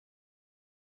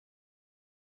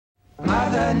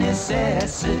Mother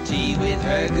Necessity with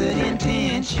her good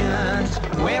intentions.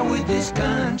 Where would this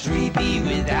country be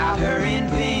without her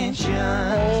inventions?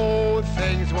 Oh,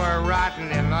 things were rotten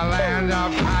in the land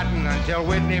of cotton until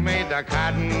Whitney made the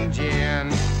cotton gin.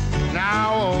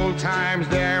 Now old times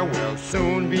there will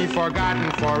soon be forgotten,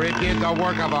 for it did the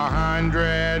work of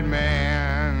 100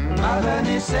 men. Mother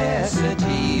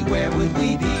Necessity, where would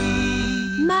we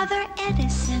be? Mother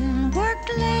Edison worked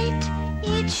late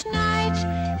each night.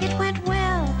 It went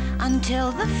well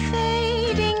until the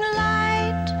fading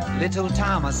light. Little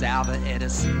Thomas Alva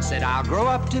Edison said, I'll grow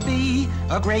up to be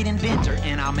a great inventor,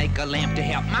 and I'll make a lamp to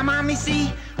help my mommy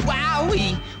see.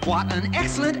 Wowee, what an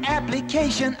excellent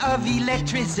application of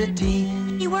electricity.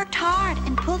 He worked hard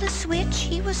and pulled a switch.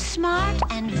 He was smart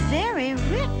and very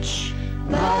rich.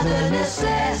 Mother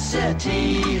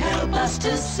Necessity, help us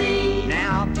to see.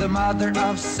 Now the mother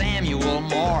of Samuel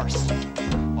Morse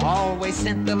always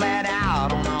sent the lad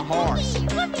out on a horse.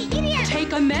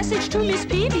 Take a message to Miss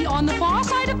Peavy on the far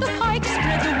side of the pike.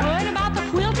 Spread the word about the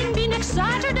quilting bee next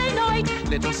Saturday night.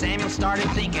 Little Samuel started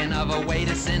thinking of a way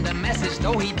to send a message,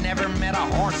 though he'd never met a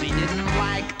horse he didn't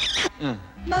like.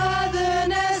 Mother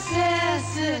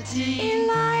Necessity.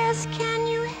 Elias, can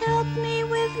you help me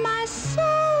with my sewing?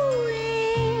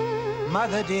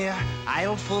 Mother dear,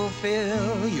 I'll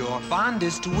fulfill your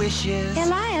fondest wishes.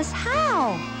 Elias,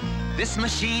 how? This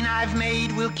machine I've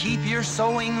made will keep your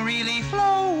sewing really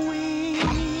flowing.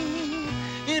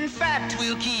 In fact,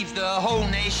 we'll keep the whole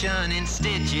nation in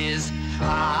stitches.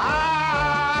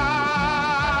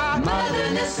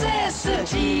 Mother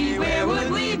Necessity, where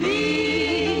would we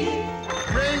be?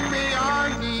 Bring me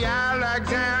on the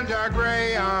Alexander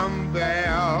Graham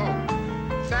Bell.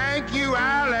 Thank you,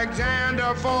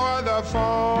 Alexander, for the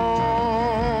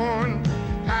phone.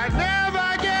 I'd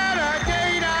never get a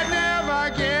date, I'd never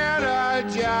get a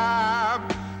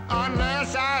job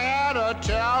unless I had a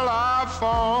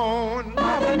telephone.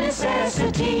 Mother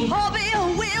Necessity. Harvey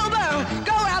and Wilbur,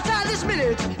 go outside this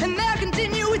minute, and they'll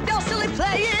continue with their silly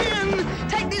playing.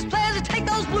 Take these plans and take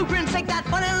those blueprints, take that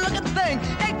funny looking thing,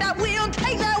 take that wheel and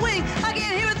take that wing. I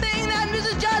can't hear a thing that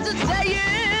Mrs. Johnson's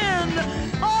saying.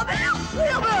 Harvey and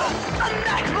Wilbur, good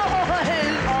night, boys.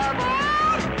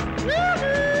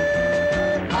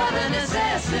 Mother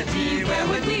Necessity, where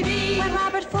would we be? When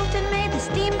Robert Fulton made the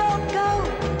steamboat go.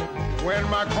 When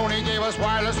Marconi gave us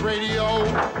wireless radio.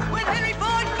 When Henry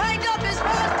Ford cranked up his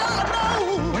first dollar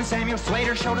blow. When Samuel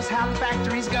Slater showed us how the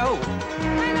factories go.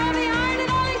 When Robbie Iron and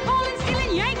Ollie Cole and Steele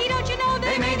and Yankee, don't you know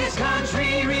They made this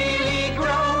country real